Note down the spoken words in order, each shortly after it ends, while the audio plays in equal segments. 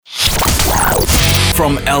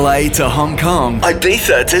From LA to Hong Kong,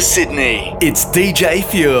 Ibiza to Sydney, it's DJ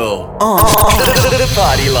Fuel on The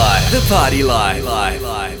Party Life. The Party Life.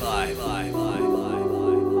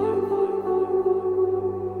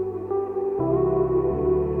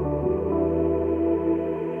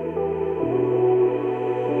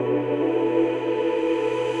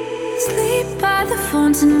 Sleep by the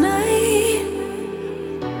phone tonight.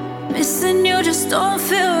 Missing you just don't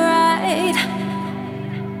feel right.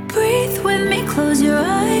 Breathe with me, close your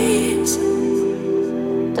eyes.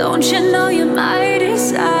 Don't you know you're my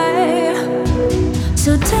desire?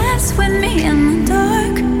 So dance with me in the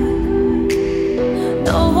dark.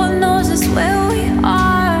 No one knows us where we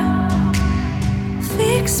are.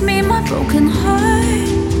 Fix me my broken heart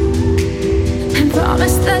and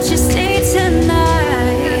promise that you stay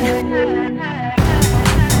tonight.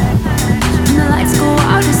 When the lights go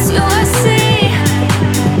out, it's you I see.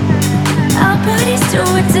 Our bodies do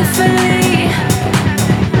it differently.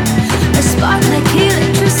 A spark like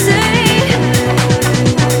electricity.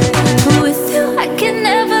 But with you I can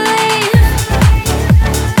never leave.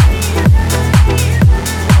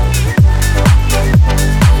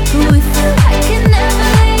 But with you I can never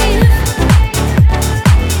leave.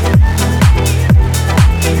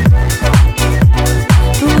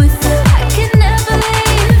 But with you I can never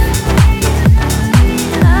leave.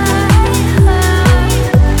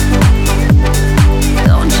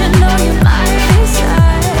 Don't you know you're my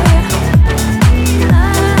desire?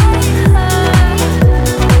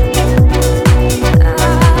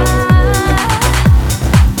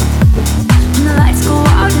 When the lights go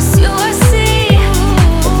out, it's you I see.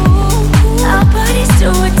 Our bodies do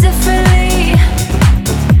it differently.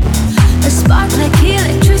 A spark like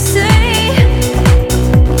electricity.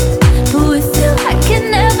 But with you I can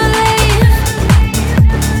never leave.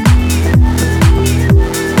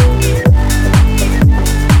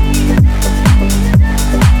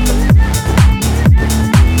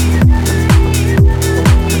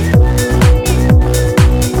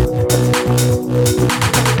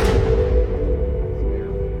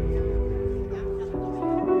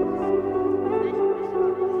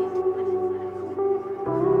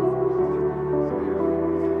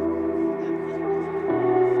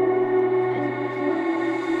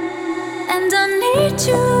 And I need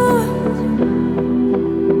you.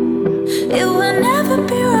 It will never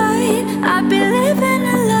be right. I'd be living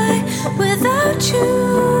a lie without you.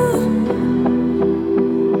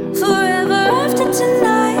 Forever after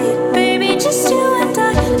tonight, baby, just you and I.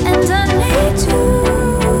 And I need you.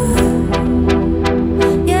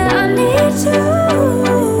 Yeah, I need you.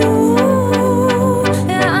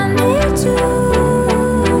 Yeah, I need you.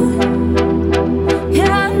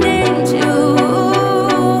 Yeah, I need you.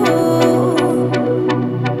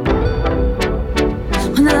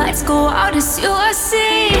 When the lights go out, it's you I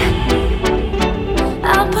see.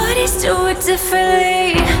 Our bodies do it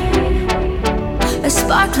differently. A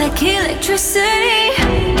spark like electricity.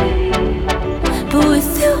 But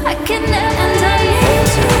with you I can never. And I need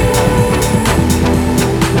you.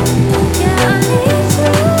 Yeah, I need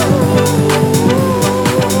you.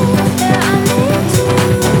 Yeah, I need you.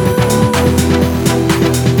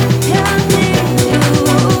 Yeah, I need you.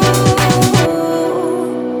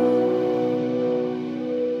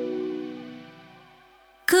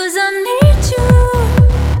 'Cause I need you.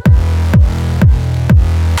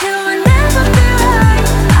 It will never be right.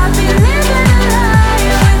 I'll be living a lie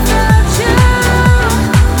without you.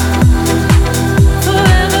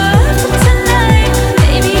 Forever after tonight,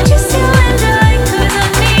 baby, just you and I. 'Cause I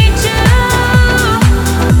need you.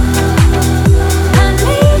 I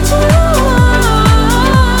need you.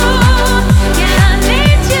 Yeah, I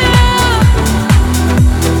need you.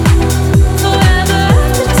 Forever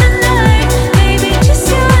after tonight, baby, just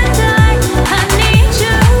you and I.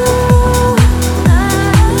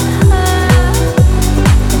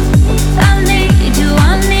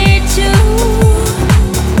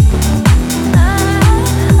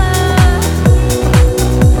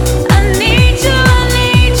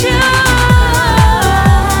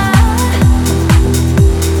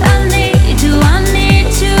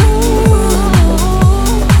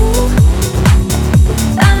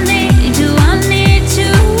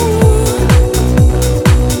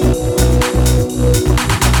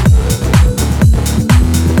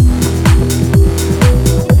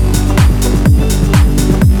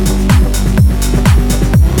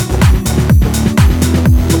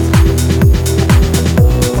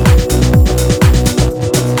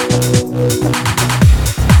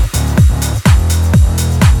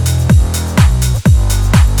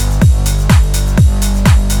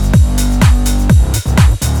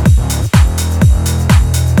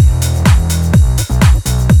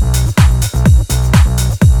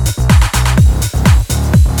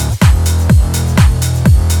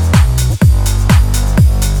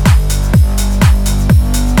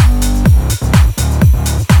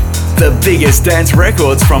 biggest dance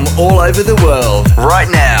records from all over the world. Right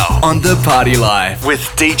now on The Party Life with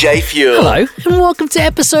DJ Fuel. Hello and welcome to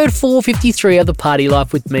episode 453 of The Party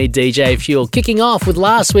Life with me, DJ Fuel. Kicking off with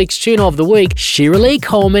last week's tune of the week, Shiralee,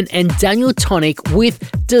 Coleman and Daniel Tonik with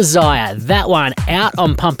Desire. That one out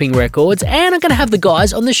on Pumping Records, and I'm going to have the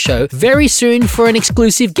guys on the show very soon for an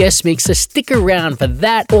exclusive guest mix, so stick around for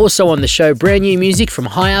that. Also on the show, brand new music from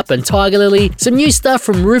High Up and Tiger Lily, some new stuff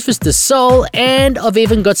from Rufus the Soul, and I've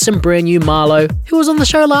even got some brand new Marlo, who was on the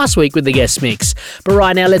show last week with the guest mix. But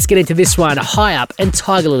right now, let's get into this one, High Up and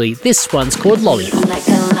Tiger Lily. This one's called Lollipop. Like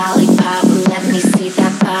a lollipop, let me see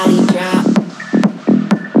that body drop.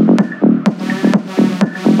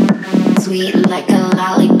 Sweet like a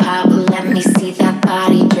lollipop, let me see that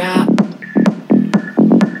body drop.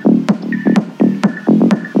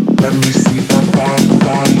 Let me see that body,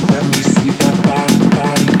 let me see that body,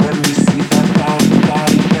 let me see that body,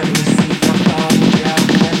 let me see that body,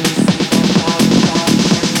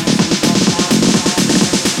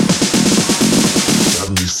 let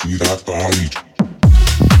me see that body.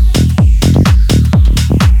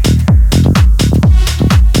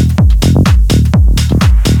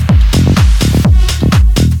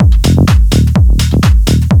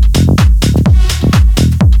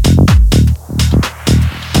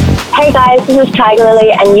 Hey guys, this is Tiger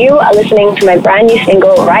Lily and you are listening to my brand new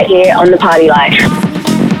single right here on The Party Life.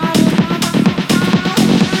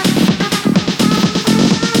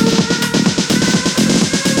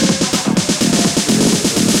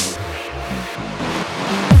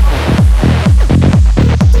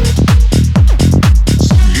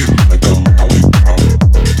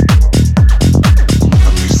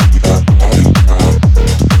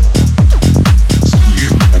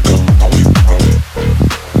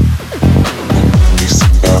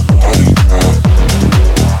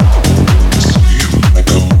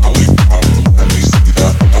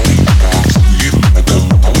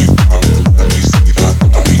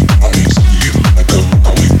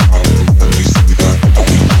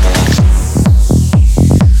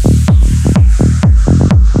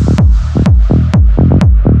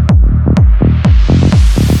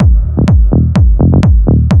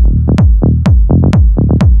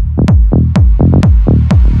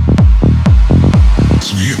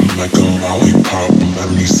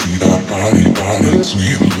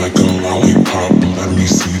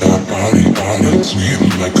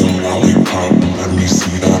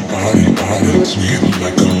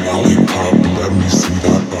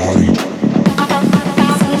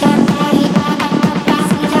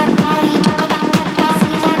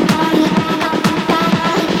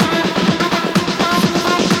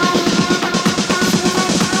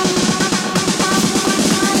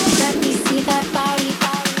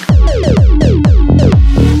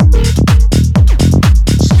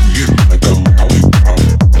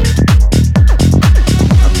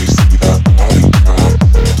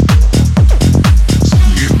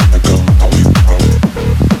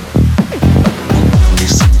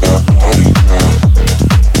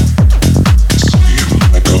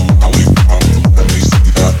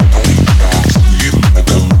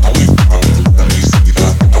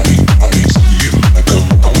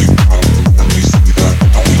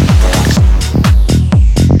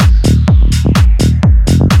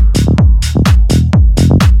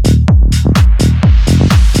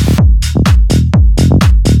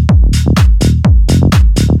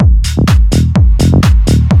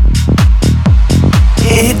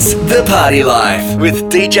 Party Life with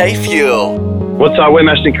DJ Fuel. What's up, we're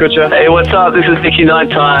Ashton Kutcher. Hey, what's up? This is Nicky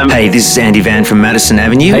Nighttime. Hey, this is Andy Van from Madison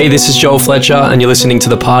Avenue. Hey, this is Joel Fletcher, and you're listening to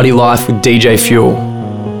The Party Life with DJ Fuel.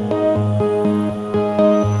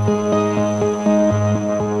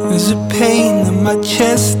 There's a pain in my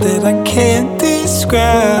chest that I can't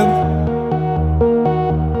describe.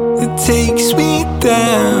 It takes me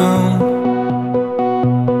down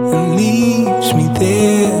and leaves me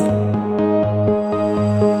there.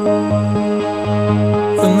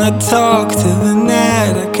 When I talk to the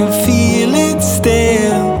night, I can feel it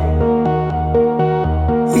still.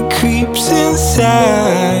 It creeps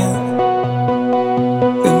inside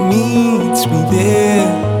and meets me there.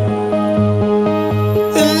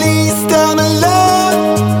 At least I'm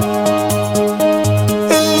alive.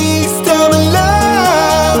 At least I'm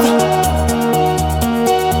alive.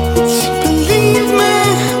 Would you believe me?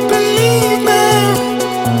 Believe me.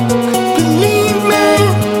 Believe me.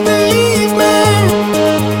 Believe me.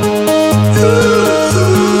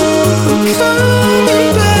 I'm coming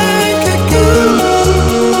back again.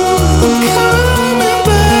 I'm coming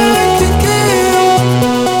back again.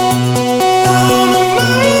 Out of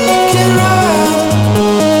my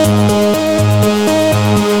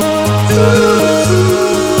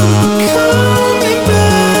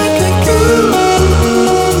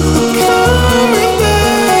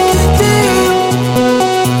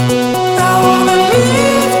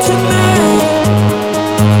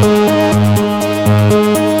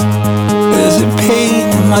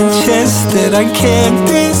can't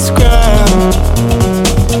describe.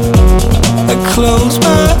 I close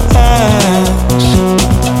my eyes,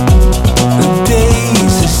 the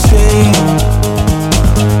day's the same.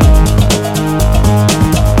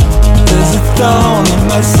 There's a thorn in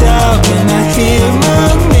my side when I hear my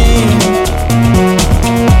name.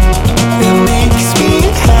 It makes me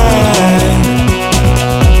high,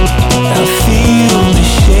 I feel the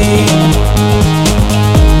shame.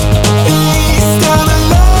 At least I'm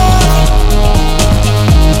alive.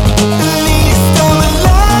 At least I'm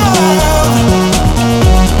alive.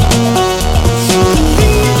 So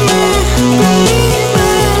believe me, believe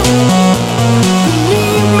me,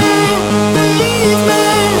 believe me, believe me.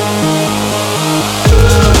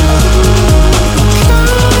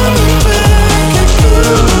 Coming back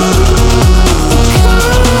again.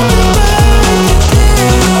 Coming back again. I'll make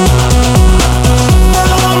it right. Coming back again. Coming back again. I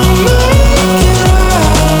wanna live tonight.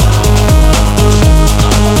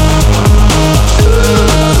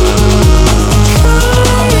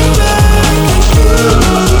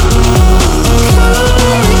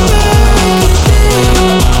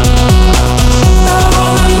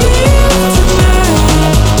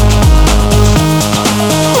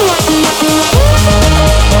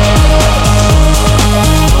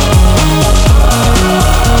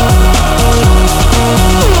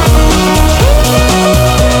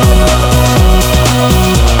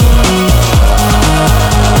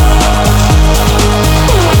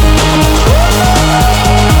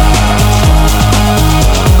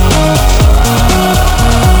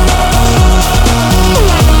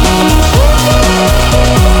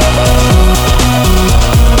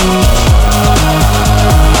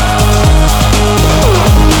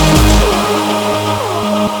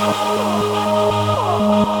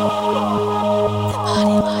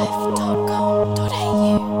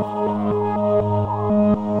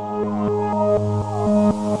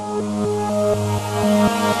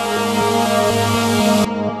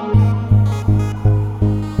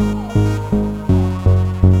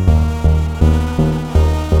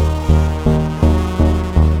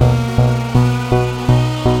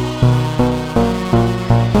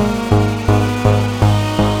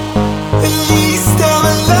 At least I'm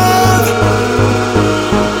alive.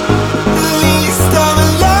 At least I'm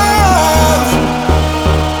alive.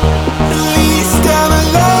 At least I'm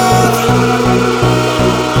alive.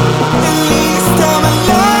 At least I'm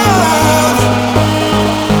alive.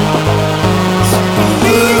 So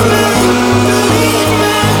believe me, believe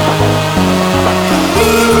me,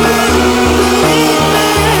 believe me, believe me,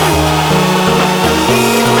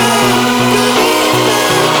 believe me,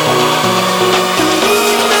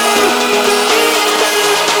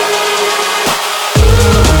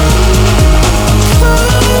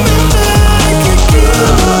 coming back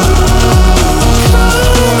again.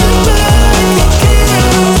 Coming back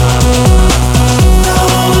again. I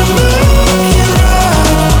wanna make it right.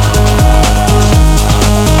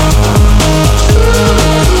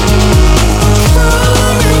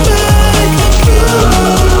 Coming back again. Coming back again.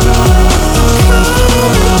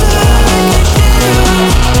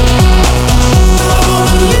 I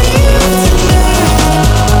wanna live tonight.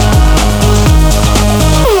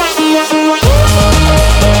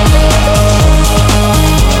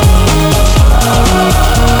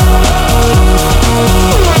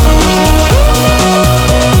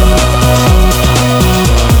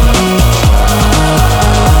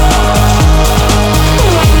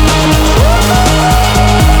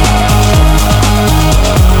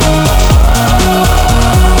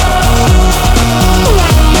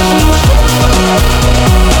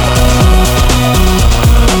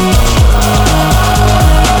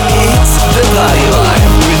 It's the Party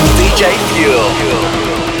Life with DJ Fuel.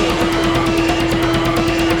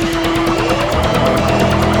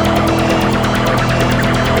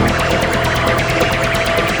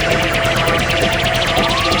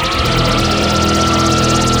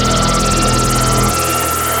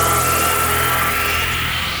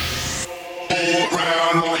 All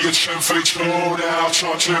round like you're 10 feet tall now,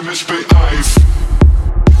 trying to misbehave.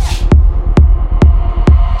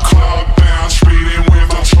 Club bound, speeding with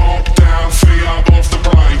the top down, feet up off the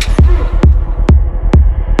brake.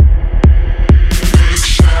 Big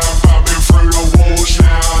sound bumping through the walls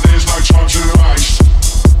now, there's no time to waste.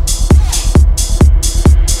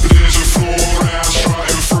 There's a floor out,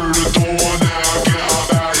 straight through the door now, get up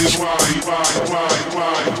out his way.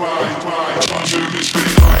 Trying to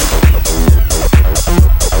misbehave.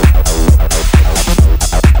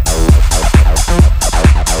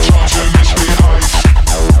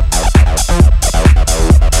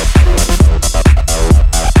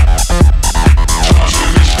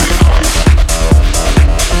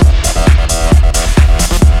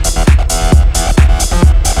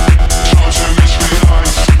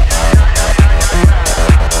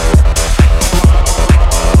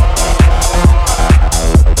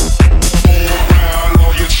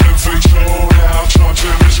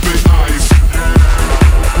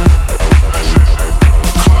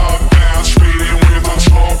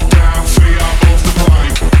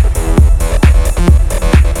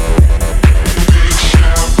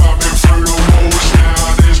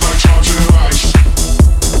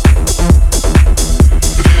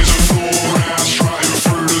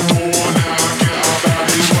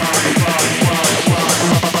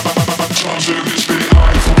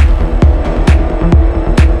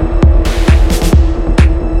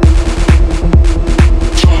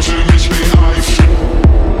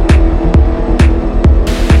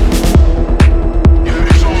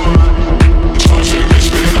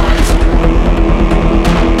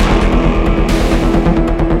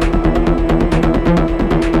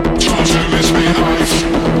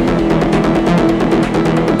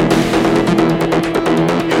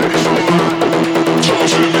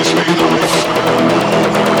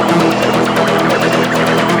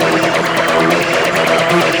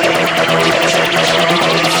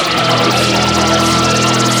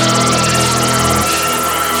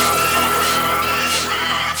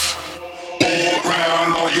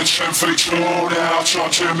 try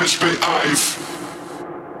to misbehave.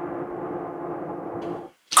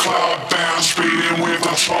 Club bound, speeding with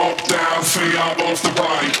the top down, feet up off the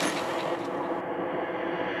brake.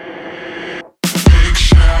 Big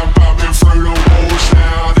shout, bumping through the walls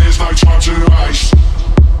now, there's no time to race.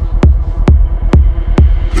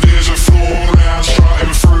 There's a floor now,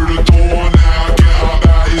 straight through the door now, get up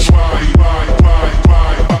out his way,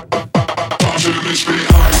 time to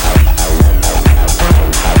misbehave.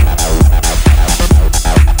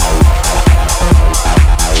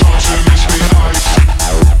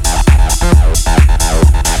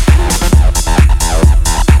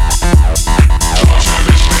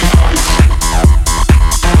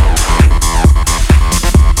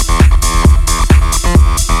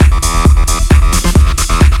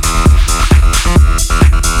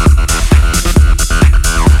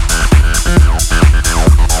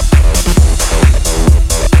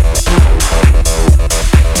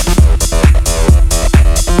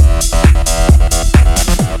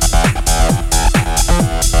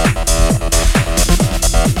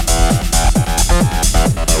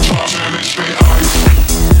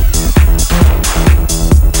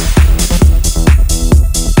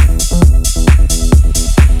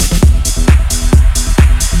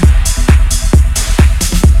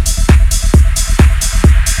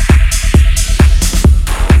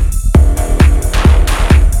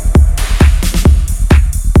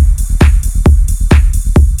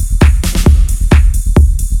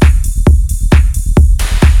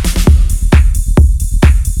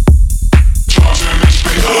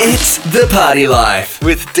 The Party Life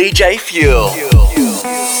with DJ Fuel.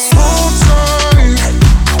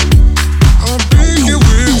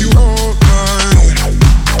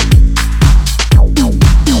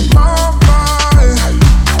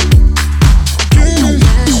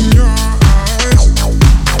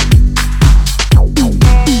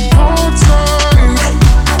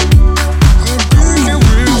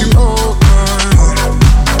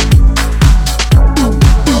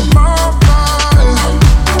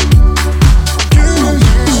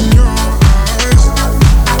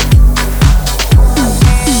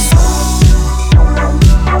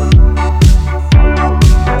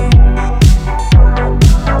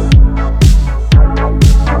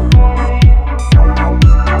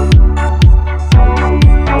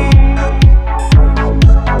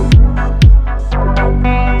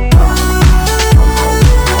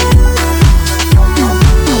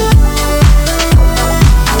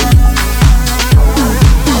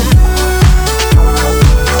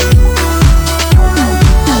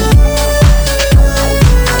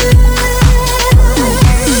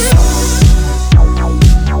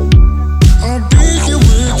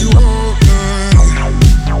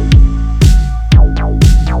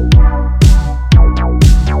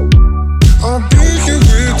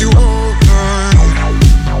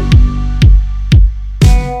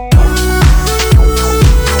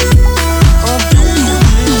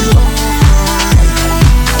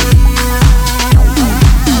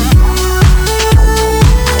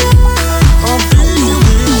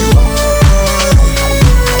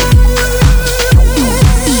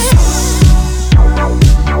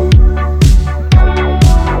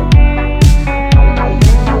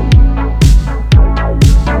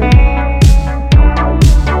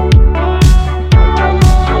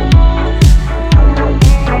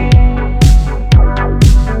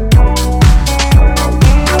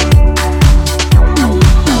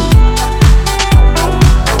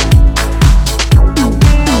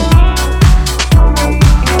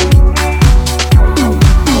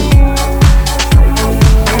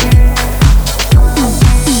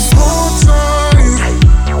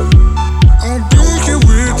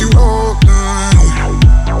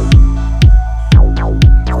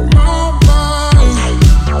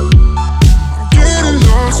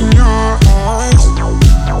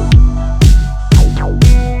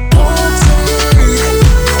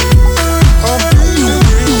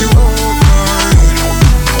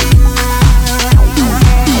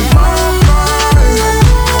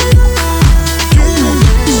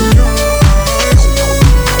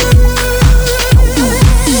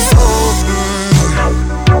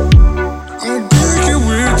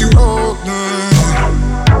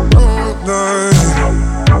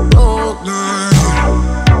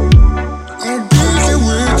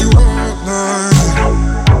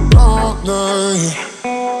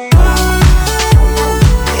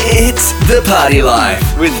 The Party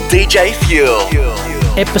Life with DJ Fuel.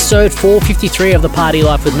 Episode 453 of The Party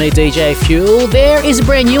Life with me, DJ Fuel. There is a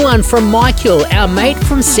brand new one from Michael, our mate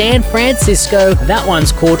from San Francisco. That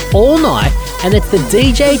one's called All Night, and it's the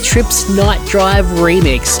DJ Trips Night Drive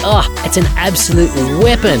remix. It's an absolute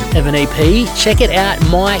weapon of an EP. Check it out,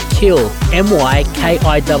 Mykill,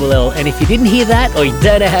 Mykill. And if you didn't hear that or you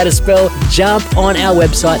don't know how to spell, jump on our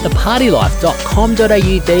website,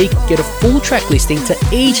 thepartylife.com.au. Get a full track listing to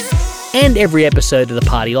each and every episode of The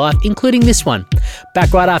Party Life, including this one.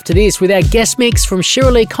 Back right after this with our guest mix from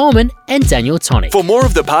Shiralee, Coleman and Daniel Tonik. For more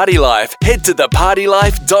of The Party Life, head to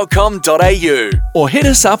thepartylife.com.au or hit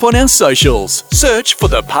us up on our socials. Search for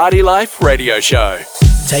The Party Life Radio Show.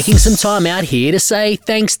 Taking some time out here to say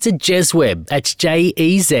thanks to Jezweb. That's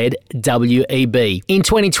JEZWEB. In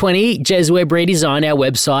 2020, Jezweb redesigned our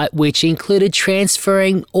website, which included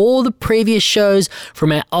transferring all the previous shows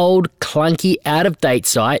from our old, clunky, out-of-date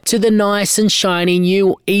site to the nice and shiny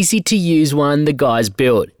new, easy-to-use one the guys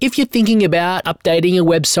built. If you're thinking about updating a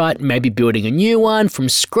website, maybe building a new one from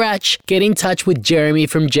scratch, get in touch with Jeremy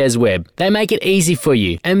from Jezweb. They make it easy for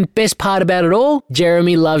you. And best part about it all,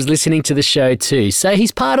 Jeremy loves listening to the show too, so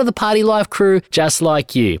he's part of the Party Life crew just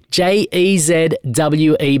like you. JEZWEB.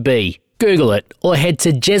 Google it or head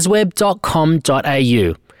to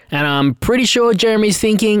jezweb.com.au. And I'm pretty sure Jeremy's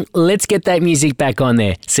thinking, let's get that music back on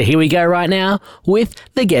there. So here we go right now with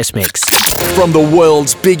the guest mix. From the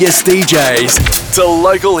world's biggest DJs to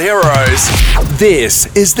local heroes,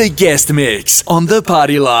 this is the guest mix on The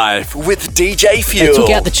Party Life with DJ Fuel. They took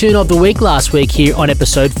out the tune of the week last week here on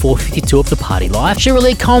episode 452 of The Party Life.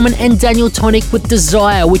 Shiralee, Coleman and Daniel Tonik with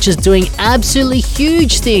Desire, which is doing absolutely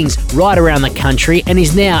huge things right around the country and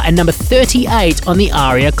is now at number 38 on the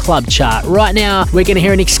ARIA Club chart. Right now, we're going to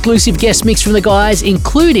hear an exclusive guest mix from the guys,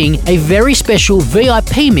 including a very special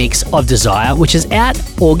VIP mix of Desire, which is out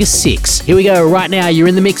August 6. Here we go. Right now, you're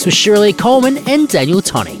in the mix with Shiralee, Coleman and Daniel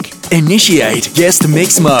Tonik. Initiate guest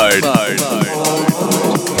mix mode.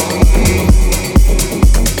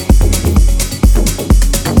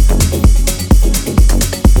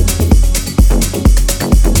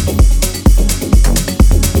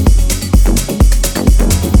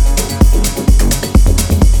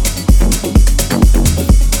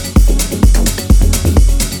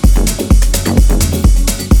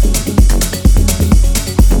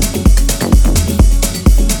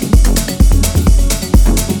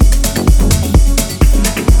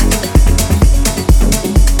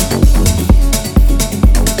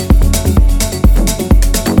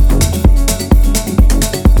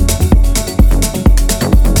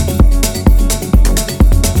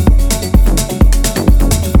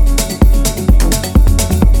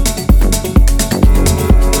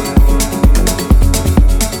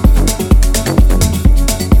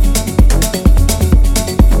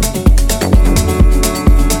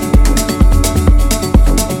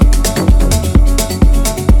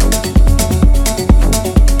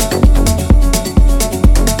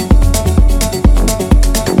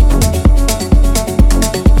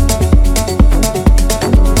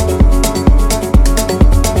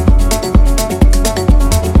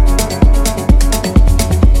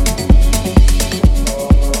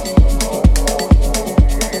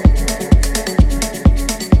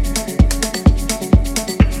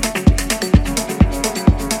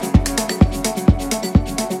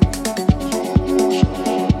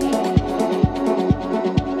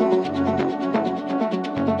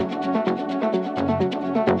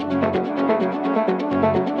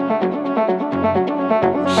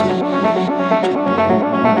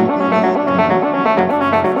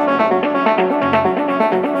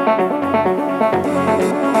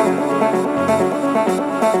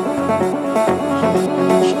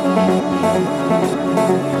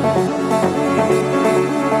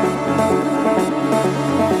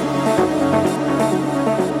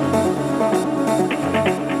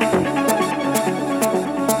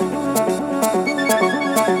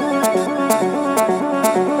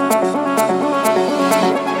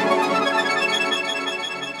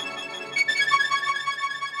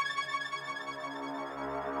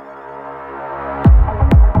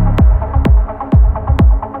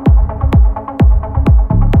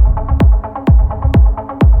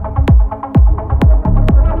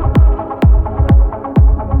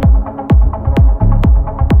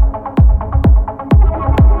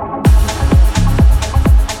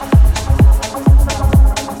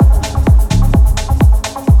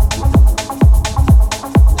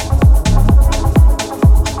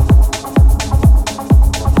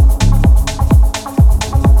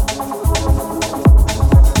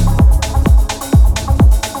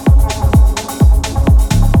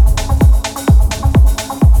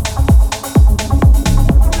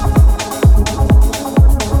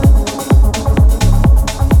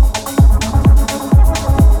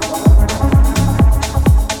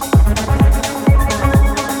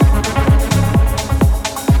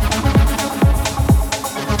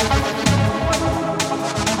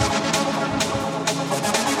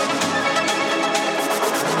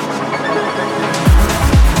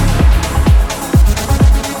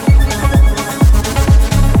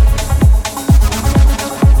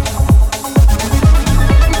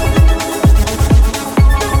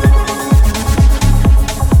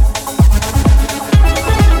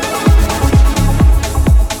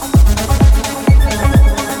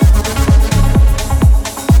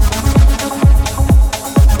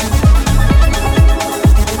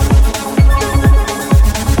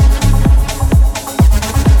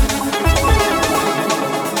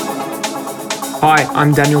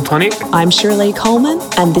 I'm Daniel Tonik. I'm Shiralee Coleman,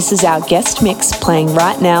 and this is our guest mix playing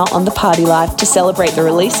right now on the Party Life to celebrate the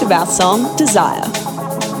release of our song, Desire.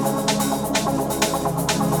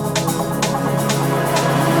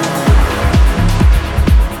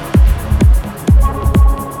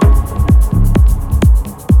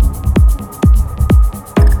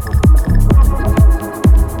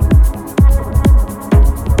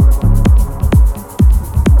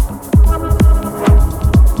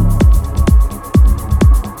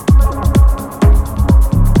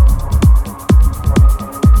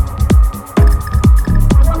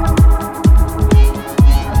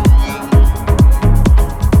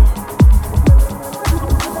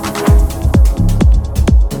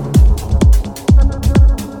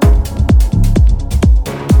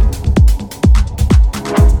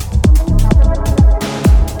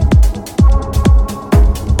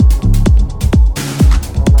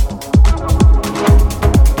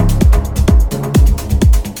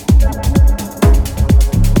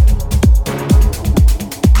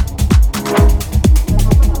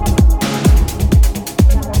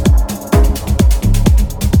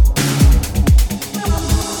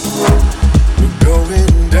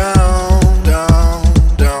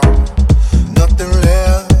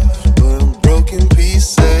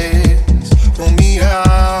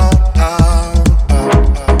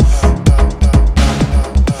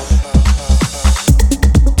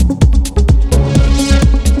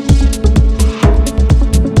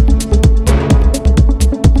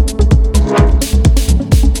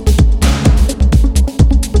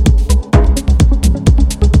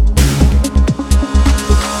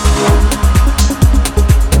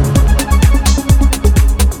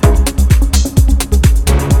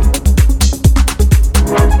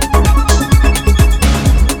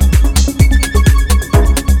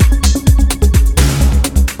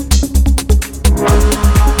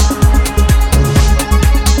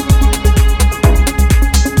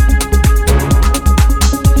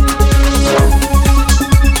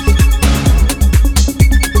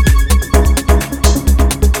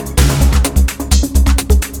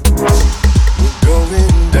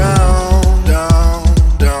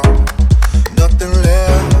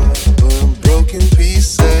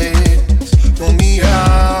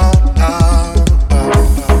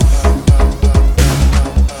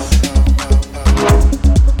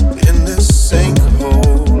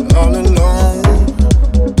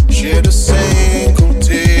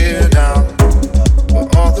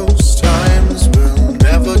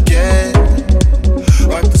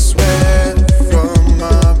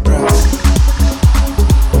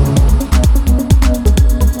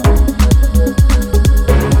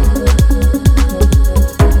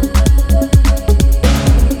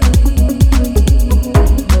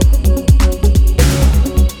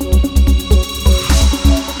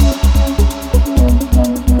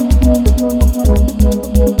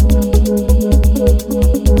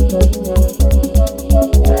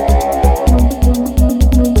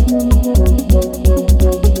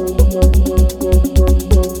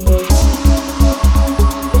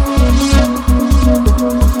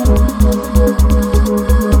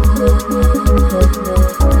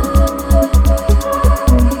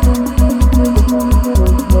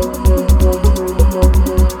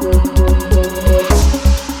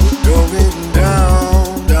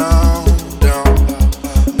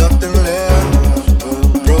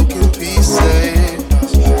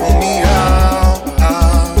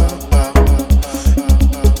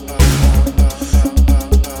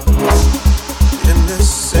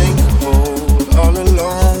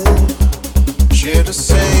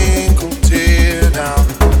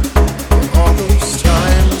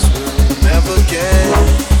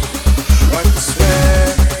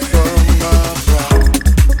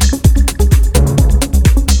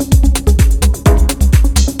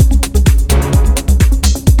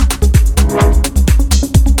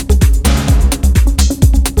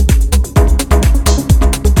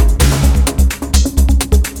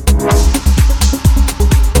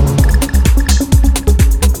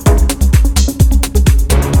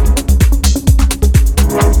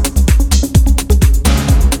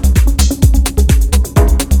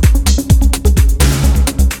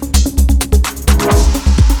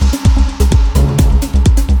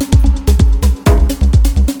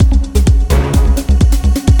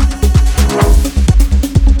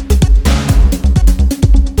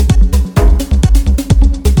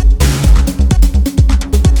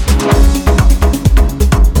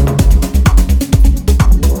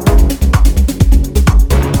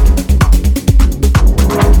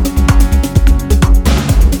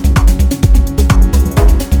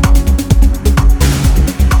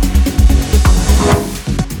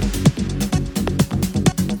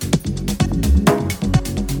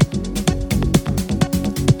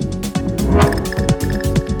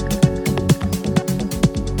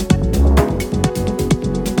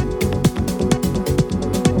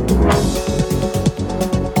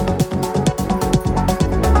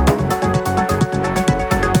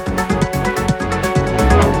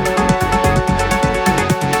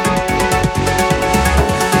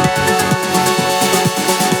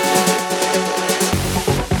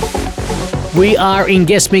 We are in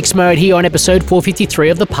guest mix mode here on episode 453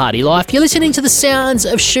 of The Party Life. You're listening to the sounds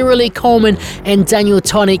of Shiralee, Coleman and Daniel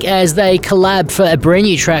Tonik as they collab for a brand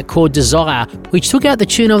new track called Desire, which took out the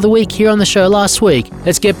tune of the week here on the show last week.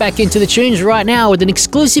 Let's get back into the tunes right now with an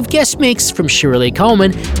exclusive guest mix from Shiralee,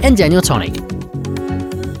 Coleman and Daniel Tonik.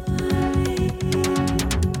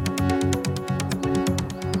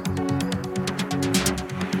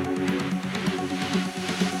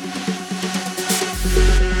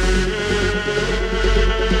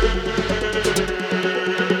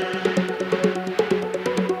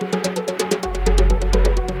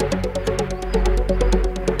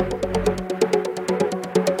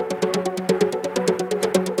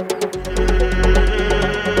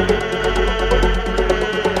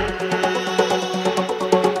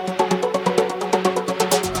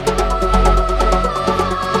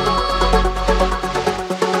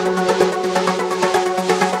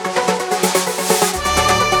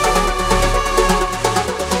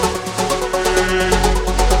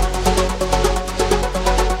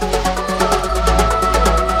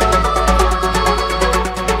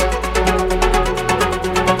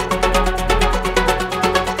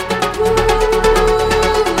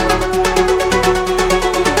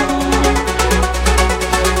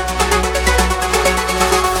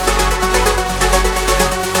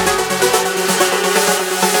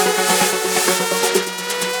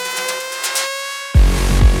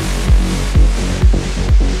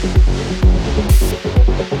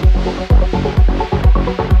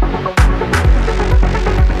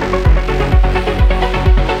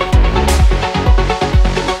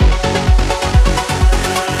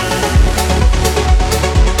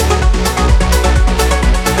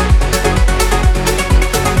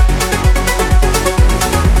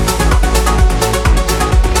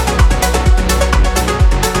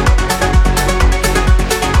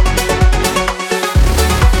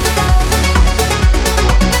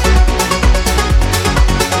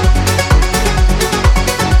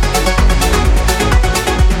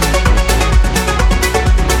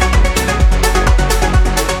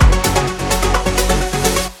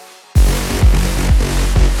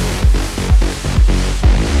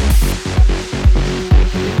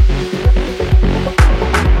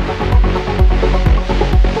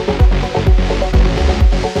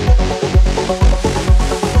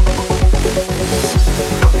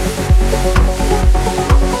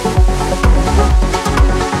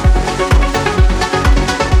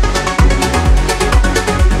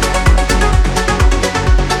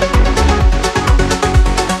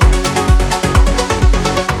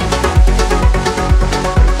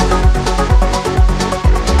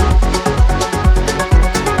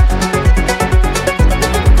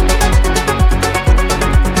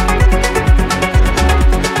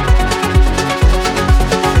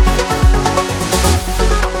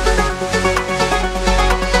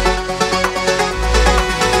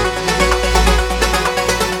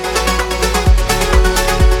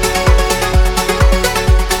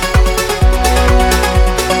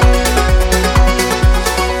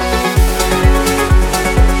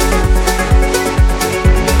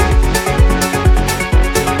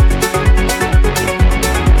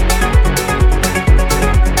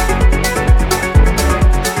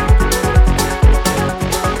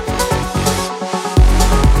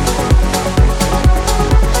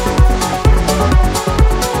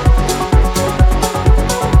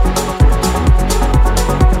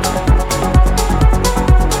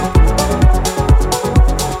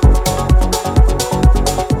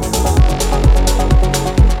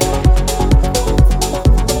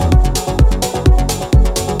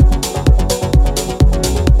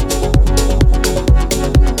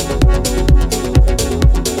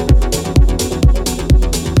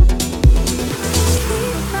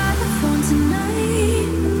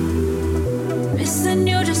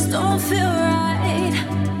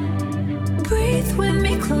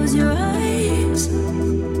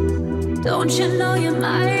 Don't you know you're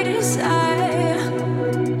my desire?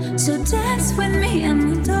 So dance with me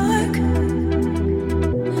in the dark.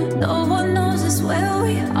 No one knows us where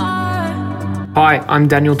we are. Hi, I'm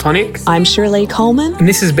Daniel Tonik. I'm Shiralee Coleman. And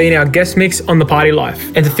this has been our guest mix on The Party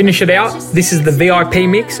Life. And to finish it out, this is the VIP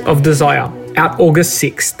mix of Desire, out August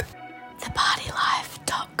 6th.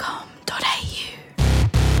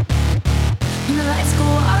 Let's go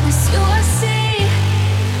out as you will see.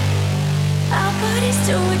 Our bodies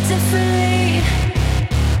do it differently.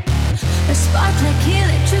 A spark like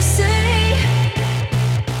electricity.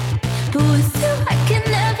 But with you I can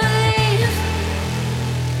never leave.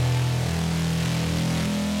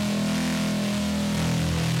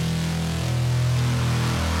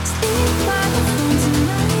 Sleep by the phone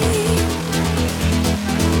tonight.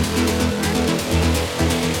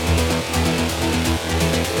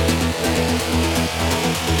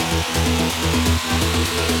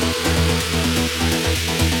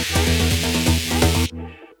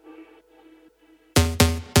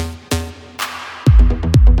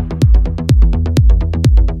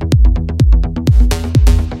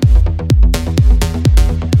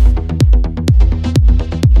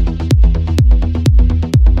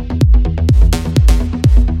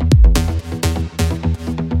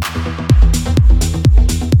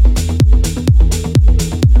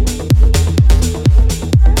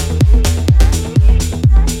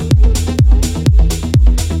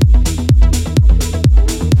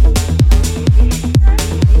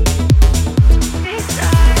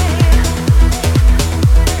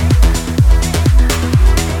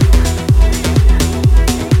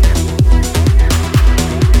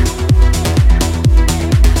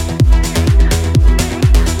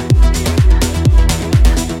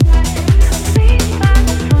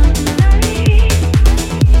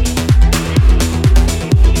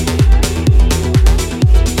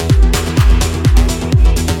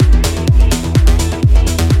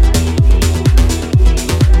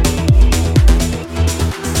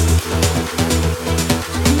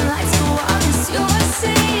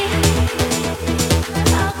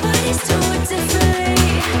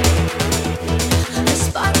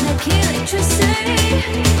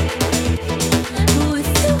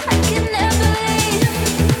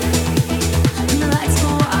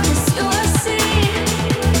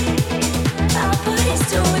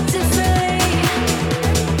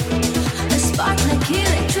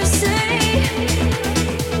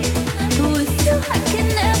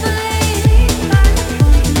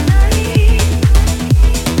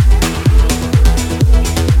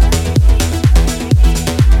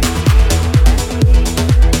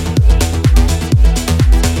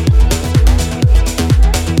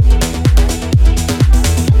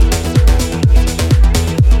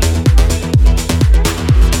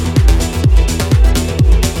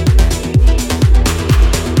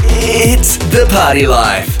 Party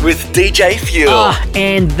Life with DJ Fuel.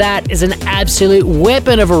 And that is an absolute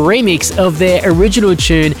weapon of a remix of their original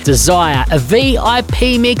tune, Desire, a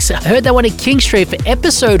VIP mix. I heard that one at King Street for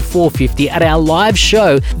episode 450 at our live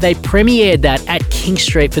show. They premiered that at King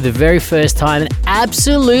Street for the very first time and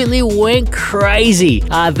absolutely went crazy.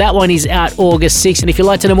 That one is out August 6th. And if you'd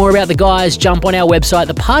like to know more about the guys, jump on our website,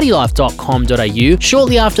 thepartylife.com.au,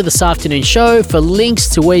 shortly after this afternoon show for links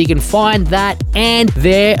to where you can find that and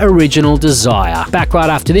their original Desire. Back right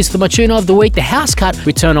after this for my tune of the week, The House Cut.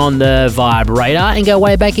 We turn on the vibrator and go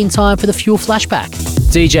way back in time for the Fuel flashback.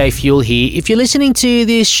 DJ Fuel here. If you're listening to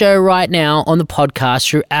this show right now on the podcast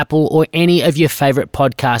through Apple or any of your favorite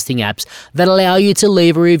podcasting apps that allow you to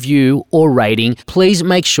leave a review or rating, please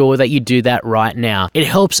make sure that you do that right now. It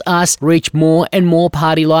helps us reach more and more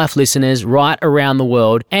Party Life listeners right around the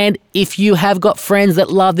world. And if you have got friends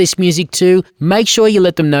that love this music too, make sure you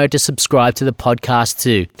let them know to subscribe to the podcast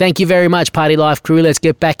too. Thank you very much, Party Life crew. Let's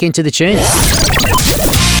get back into the tunes.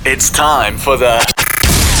 It's time for the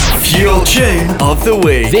Fuel Tune of the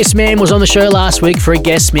Week. This man was on the show last week for a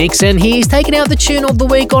guest mix, and he's taken out the tune of the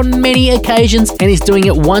week on many occasions, and he's doing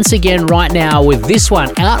it once again right now with this one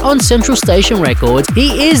out on Central Station Records.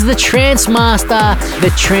 He is the trance master,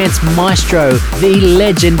 the trance maestro, the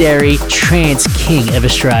legendary trance king of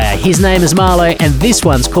Australia. His name is Marlo, and this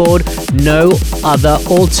one's called No Other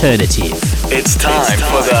Alternative. It's time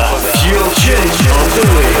for the Fuel Tune of the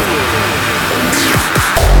Week.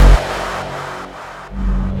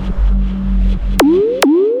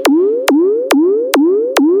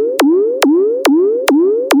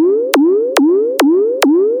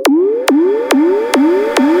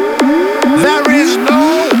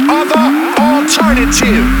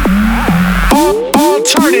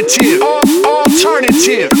 Alternative,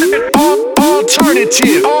 alternative,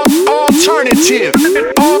 alternative, alternative, alternative,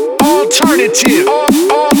 alternative,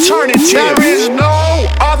 alternative. There is no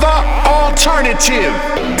other alternative.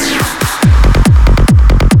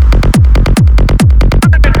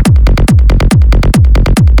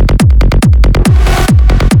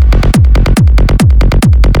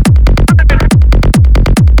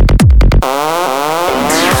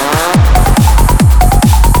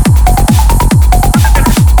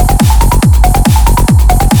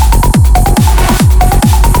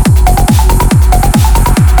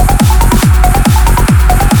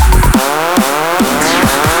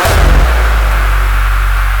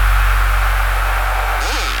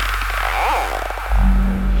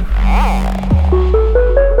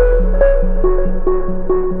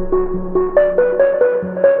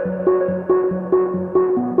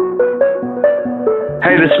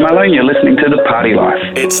 And you're listening to The Party Life.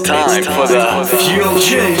 It's time for the Fuel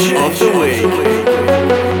Tune of the Week.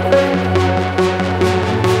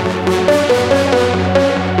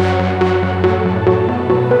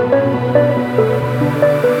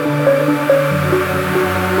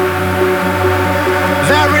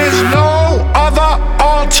 There is no other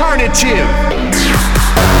alternative.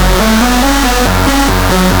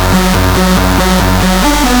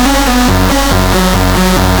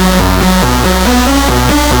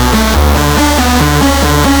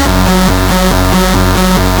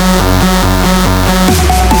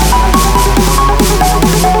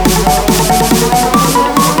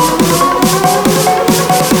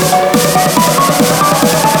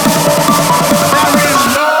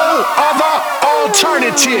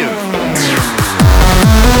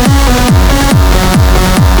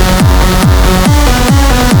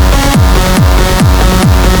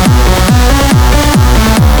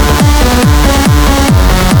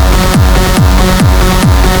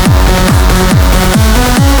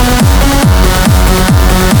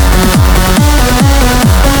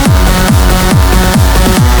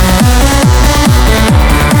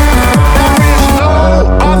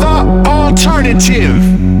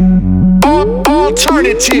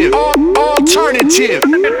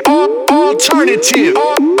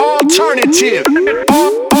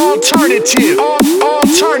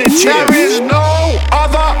 There is no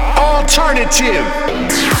other alternative.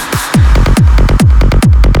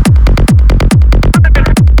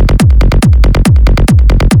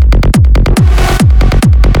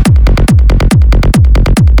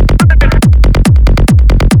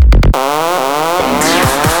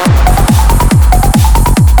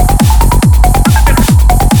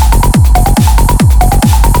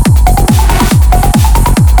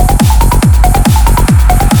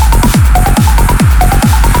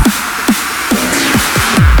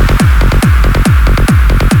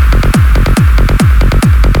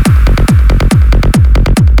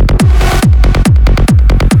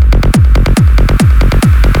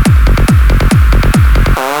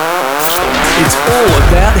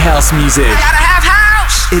 house music. Gotta have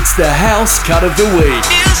house. It's the house cut of the week.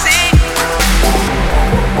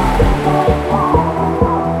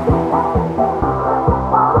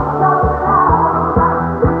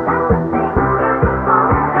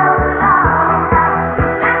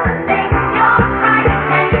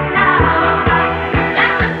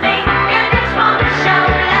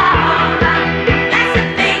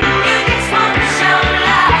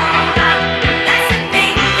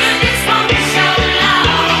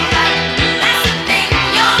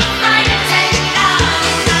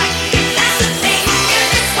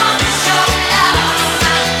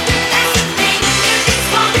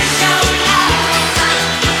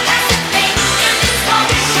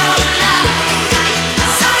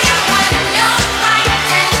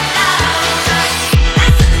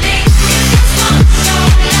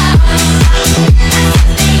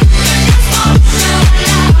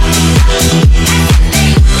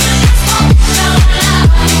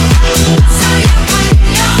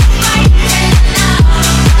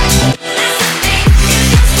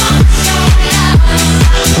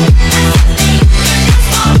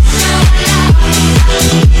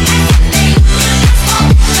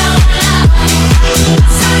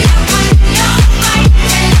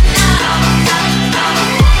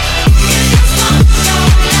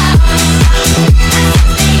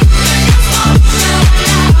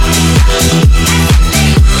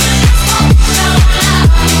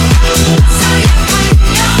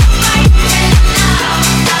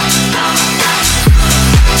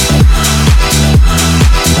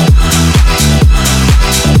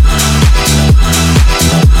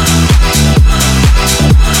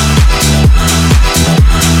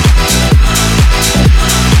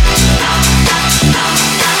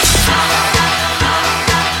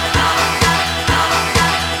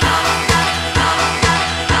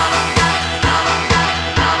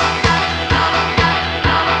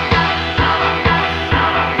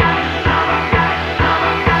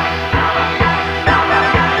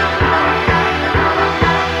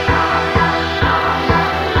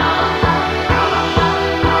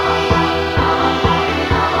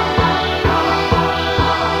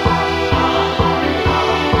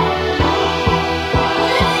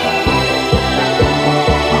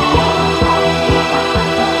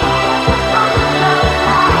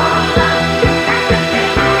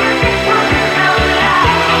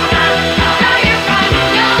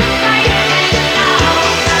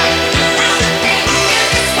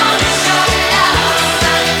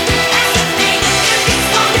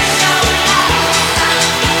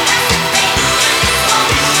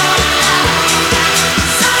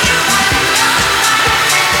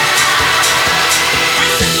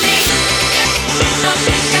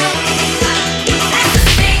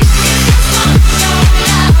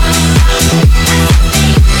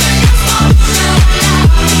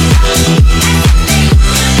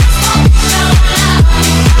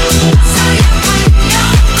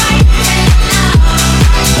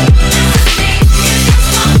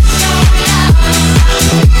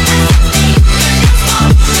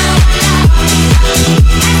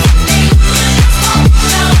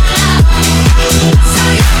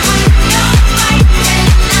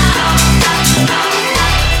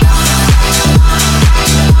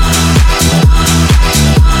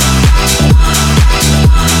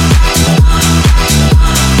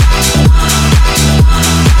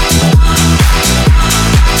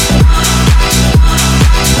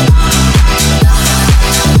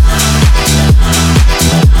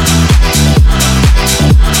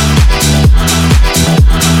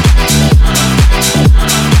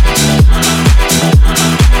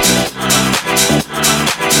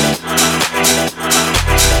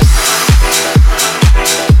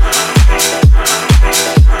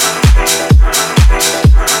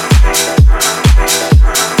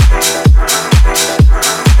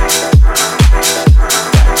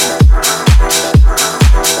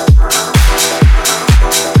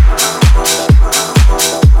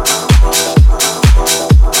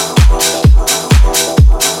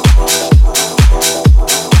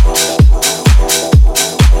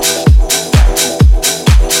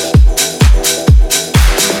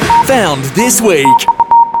 Found this week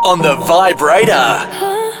on the Vibrator.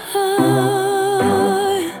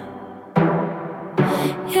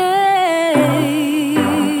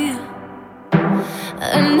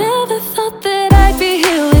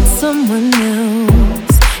 Someone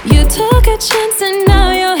else. You took a chance and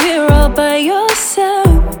now you're here all by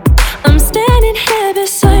yourself. I'm standing here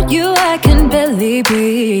beside you, I can barely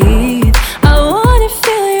breathe. I wanna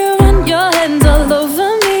feel you run your hands all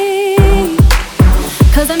over me.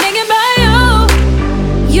 Cause I'm thinking about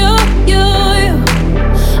you.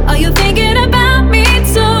 Are you thinking about me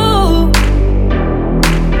too?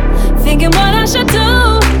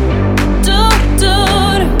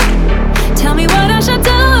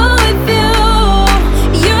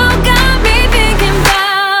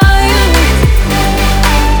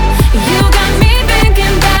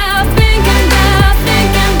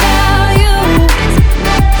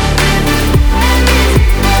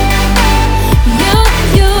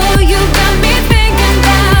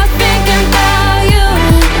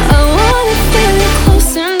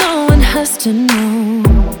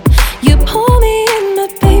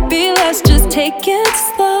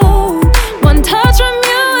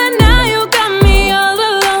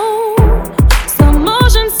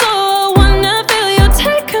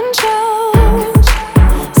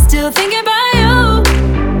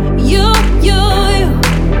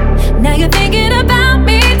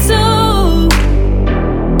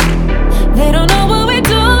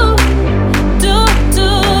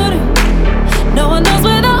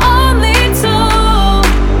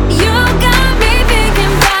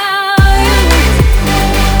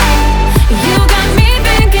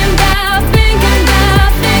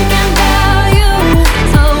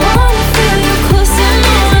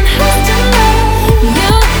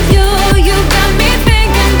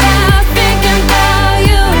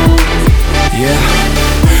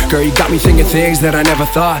 Girl, you got me thinking things that I never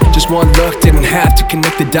thought. Just one look, didn't have to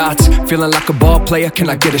connect the dots. Feeling like a ball player, can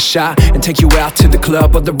I get a shot? And take you out to the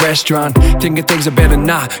club or the restaurant. Thinking things are better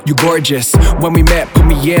not, you gorgeous. When we met, put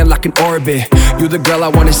me in like an orbit. You the girl I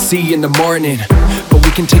wanna see in the morning, but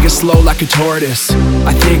we can take it slow like a tortoise.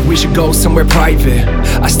 I think we should go somewhere private.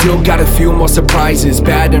 I still got a few more surprises.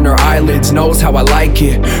 Bad in her eyelids, knows how I like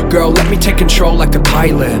it. Girl, let me take control like the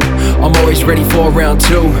pilot. I'm always ready for round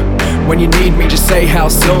two. When you need me, just say how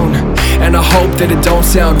soon. And I hope that it don't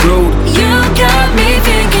sound rude. You got me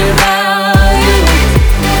thinking about you.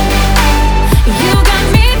 You got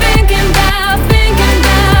me thinking about you.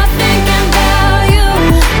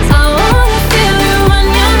 I wanna feel you when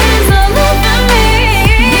your hands all over me.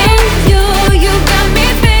 You got me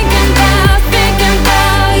thinking about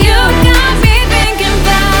you. Got me thinking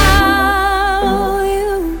about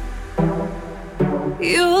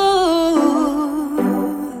you.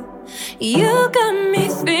 You got me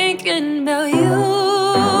thinking about you.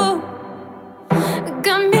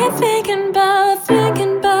 Got me thinking about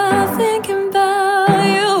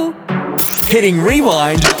you. Hitting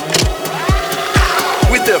rewind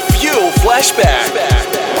with the Fuel Flashback.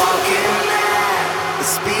 Walking at the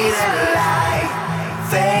speed of light,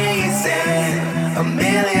 facing a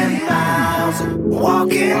million miles.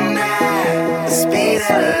 Walking at the speed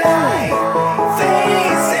of light,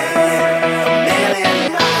 facing a million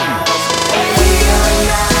miles. We are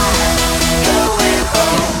not going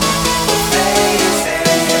home. We're facing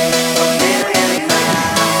a million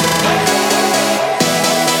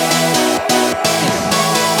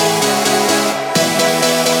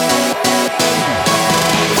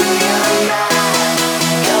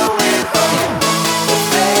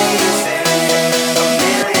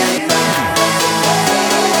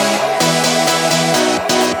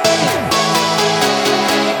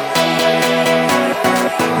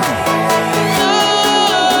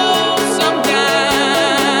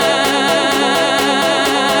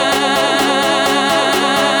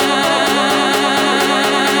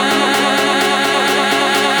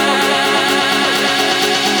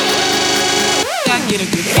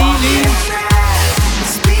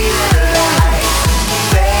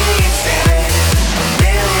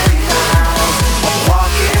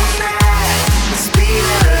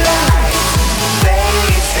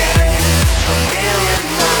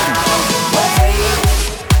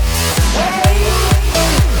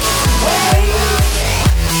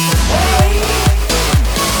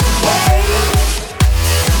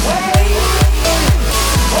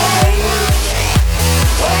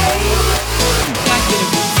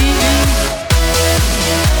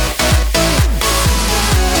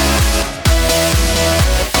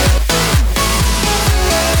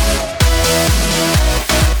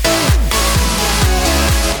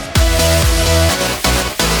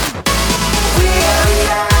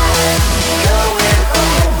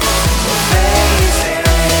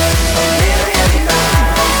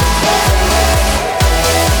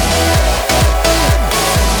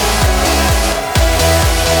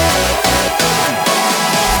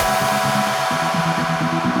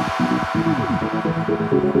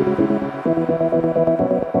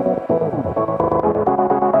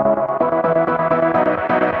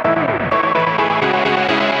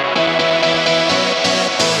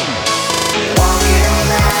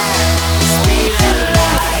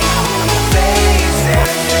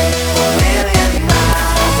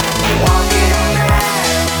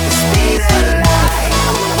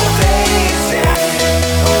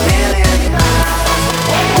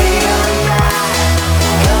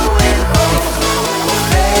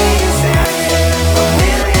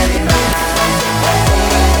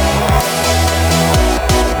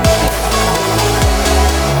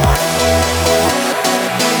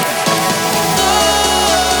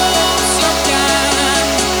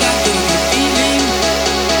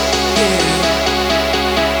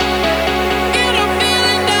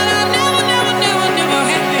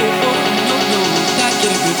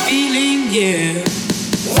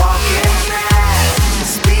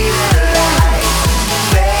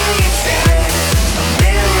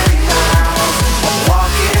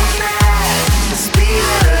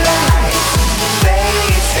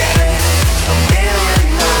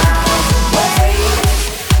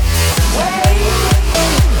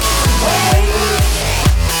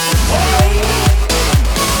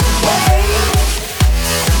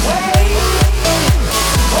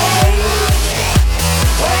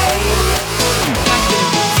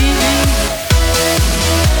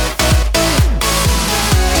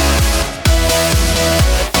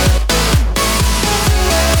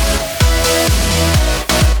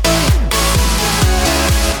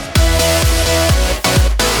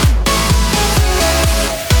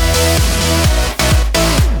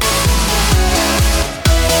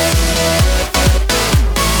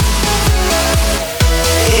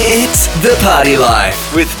The Party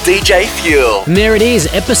Life with DJ Fuel. And there it is,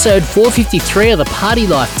 episode 453 of The Party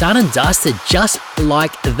Life, done and dusted just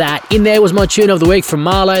like that. In there was my tune of the week from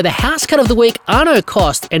Marlo, the house cut of the week, Arno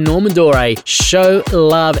Cost and Norman Dore, Show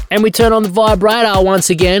Love. And we turn on the vibrator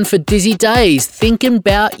once again for Dizzy Days, Thinking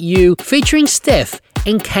About You, featuring Steph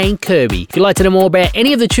and Kane Kirby. If you'd like to know more about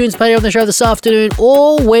any of the tunes played on the show this afternoon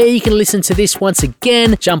or where you can listen to this once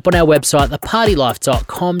again, jump on our website,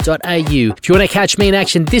 thepartylife.com.au. If you want to catch me in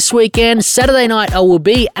action this weekend, Saturday night I will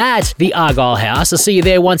be at the Argyle House. I'll see you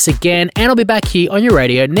there once again, and I'll be back here on your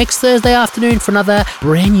radio next Thursday afternoon for another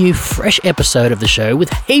brand new, fresh episode of the show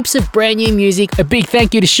with heaps of brand new music. A big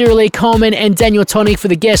thank you to Shiralee, Coleman and Daniel Tonik for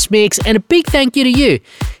the guest mix, and a big thank you to you.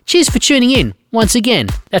 Cheers for tuning in. Once again,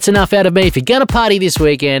 that's enough out of me. If you're going to party this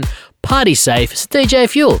weekend, party safe. It's DJ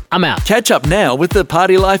Fuel. I'm out. Catch up now with the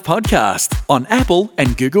Party Life podcast on Apple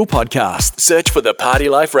and Google Podcasts. Search for the Party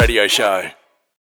Life Radio Show.